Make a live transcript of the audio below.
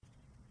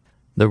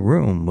The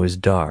room was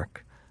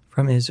dark.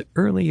 From his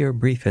earlier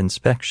brief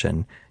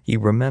inspection, he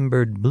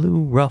remembered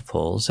blue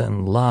ruffles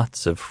and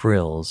lots of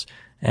frills,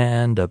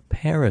 and a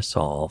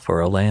parasol for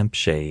a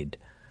lampshade.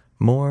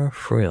 More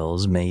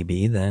frills,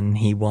 maybe, than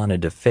he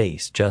wanted to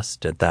face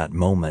just at that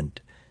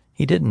moment.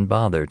 He didn't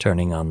bother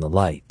turning on the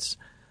lights.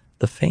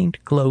 The faint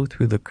glow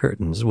through the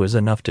curtains was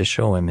enough to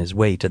show him his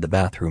way to the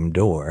bathroom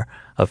door,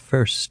 a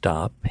first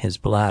stop his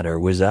bladder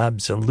was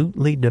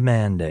absolutely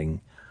demanding.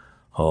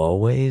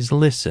 Always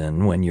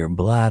listen when your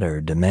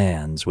bladder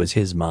demands was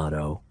his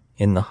motto.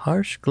 In the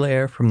harsh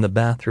glare from the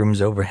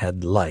bathroom's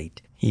overhead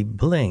light, he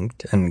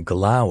blinked and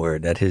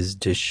glowered at his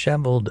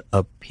disheveled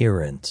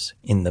appearance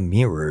in the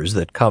mirrors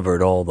that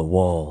covered all the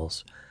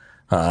walls.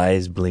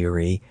 Eyes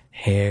bleary,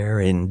 hair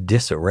in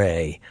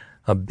disarray,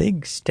 a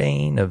big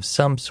stain of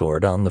some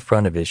sort on the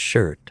front of his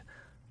shirt.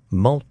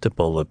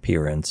 Multiple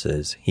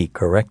appearances, he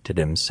corrected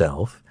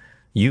himself.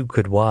 You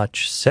could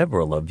watch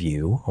several of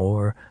you,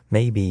 or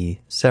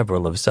maybe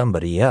several of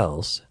somebody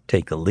else,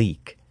 take a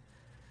leak.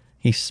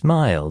 He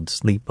smiled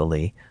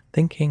sleepily,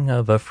 thinking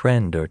of a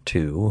friend or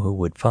two who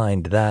would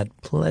find that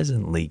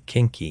pleasantly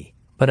kinky.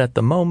 But at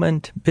the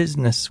moment,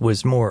 business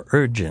was more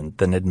urgent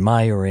than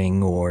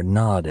admiring or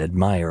not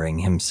admiring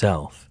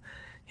himself.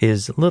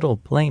 His little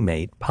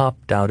playmate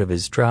popped out of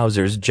his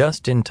trousers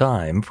just in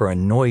time for a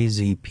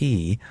noisy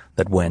pee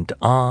that went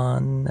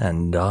on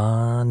and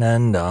on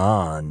and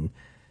on.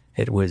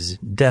 It was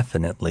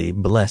definitely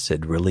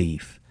blessed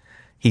relief.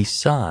 He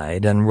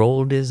sighed and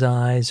rolled his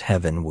eyes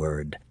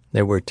heavenward.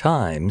 There were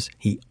times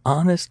he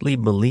honestly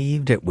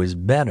believed it was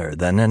better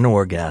than an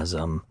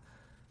orgasm.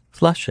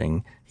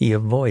 Flushing, he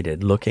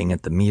avoided looking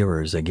at the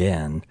mirrors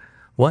again.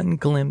 One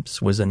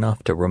glimpse was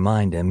enough to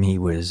remind him he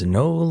was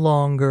no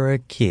longer a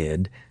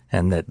kid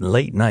and that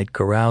late-night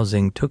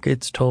carousing took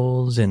its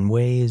tolls in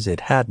ways it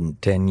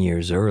hadn't 10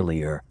 years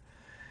earlier.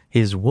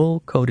 His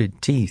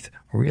wool-coated teeth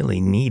really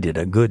needed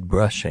a good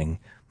brushing,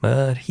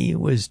 but he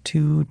was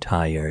too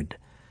tired.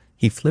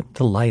 He flipped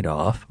the light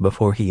off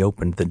before he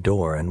opened the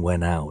door and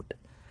went out.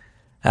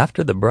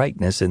 After the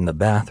brightness in the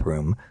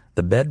bathroom,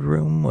 the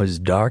bedroom was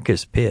dark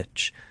as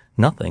pitch,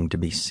 nothing to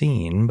be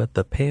seen but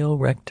the pale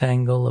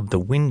rectangle of the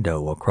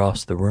window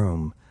across the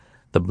room,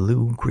 the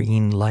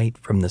blue-green light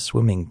from the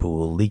swimming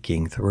pool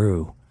leaking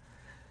through.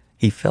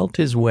 He felt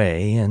his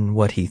way in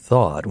what he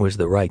thought was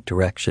the right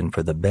direction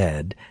for the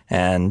bed,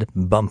 and,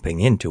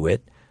 bumping into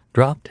it,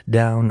 dropped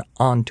down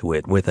onto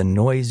it with a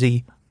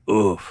noisy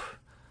oof.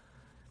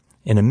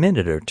 In a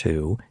minute or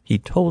two, he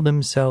told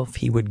himself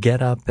he would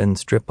get up and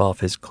strip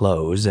off his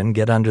clothes and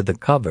get under the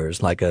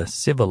covers like a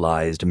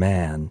civilized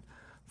man.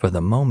 For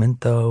the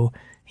moment, though,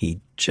 he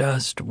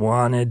just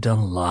wanted to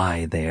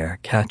lie there,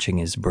 catching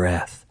his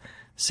breath,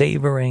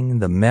 savoring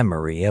the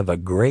memory of a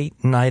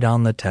great night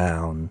on the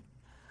town.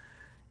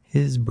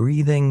 His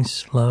breathing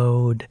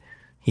slowed.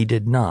 He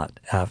did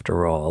not,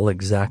 after all,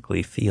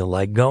 exactly feel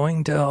like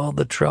going to all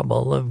the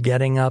trouble of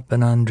getting up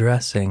and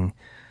undressing.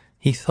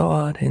 He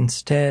thought,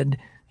 instead,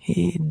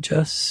 he'd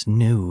just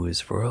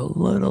snooze for a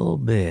little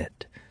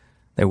bit.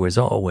 There was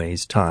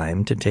always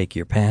time to take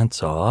your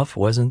pants off,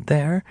 wasn't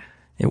there?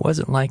 It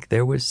wasn't like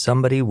there was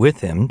somebody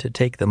with him to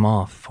take them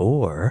off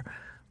for,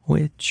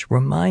 which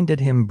reminded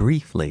him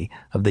briefly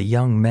of the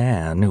young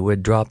man who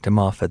had dropped him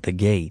off at the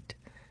gate.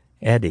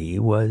 Eddie,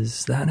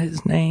 was that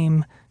his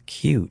name?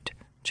 Cute,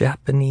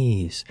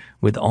 Japanese,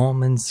 with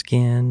almond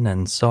skin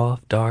and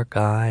soft dark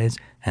eyes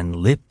and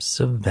lips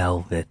of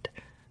velvet,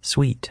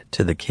 sweet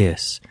to the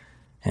kiss,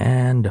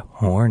 and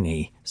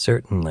horny,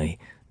 certainly,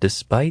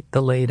 despite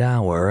the late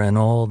hour and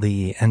all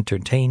the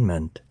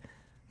entertainment.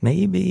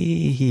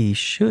 Maybe he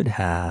should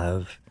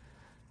have.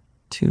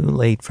 Too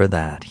late for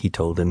that, he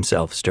told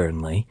himself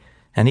sternly,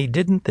 and he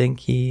didn't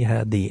think he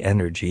had the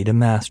energy to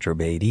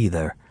masturbate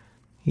either.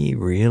 He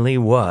really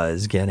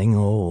was getting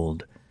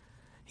old.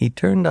 He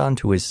turned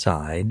onto his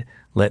side,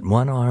 let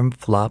one arm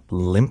flop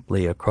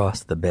limply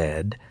across the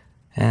bed,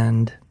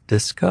 and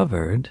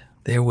discovered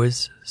there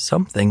was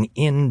something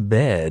in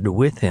bed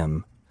with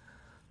him.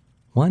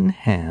 One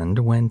hand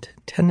went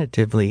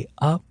tentatively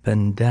up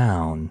and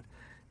down.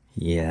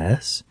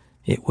 Yes,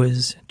 it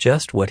was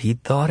just what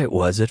he'd thought it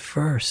was at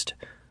first.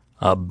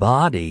 A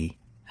body,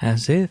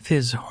 as if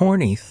his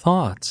horny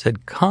thoughts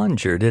had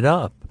conjured it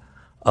up.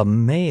 A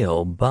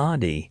male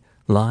body,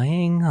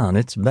 lying on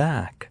its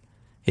back.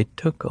 It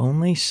took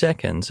only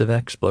seconds of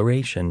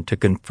exploration to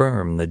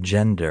confirm the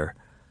gender.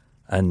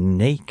 A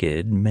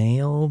naked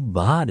male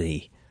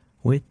body,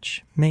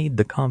 which made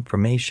the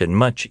confirmation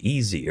much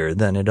easier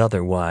than it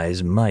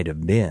otherwise might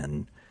have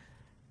been.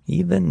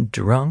 Even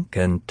drunk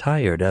and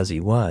tired as he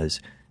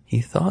was,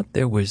 he thought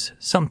there was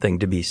something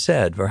to be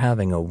said for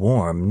having a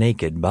warm,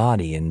 naked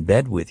body in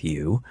bed with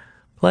you,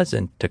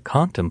 pleasant to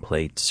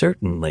contemplate,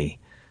 certainly.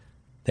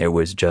 There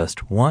was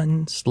just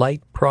one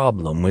slight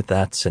problem with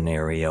that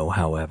scenario,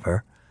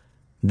 however.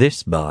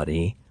 This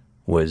body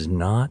was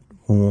not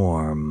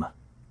warm.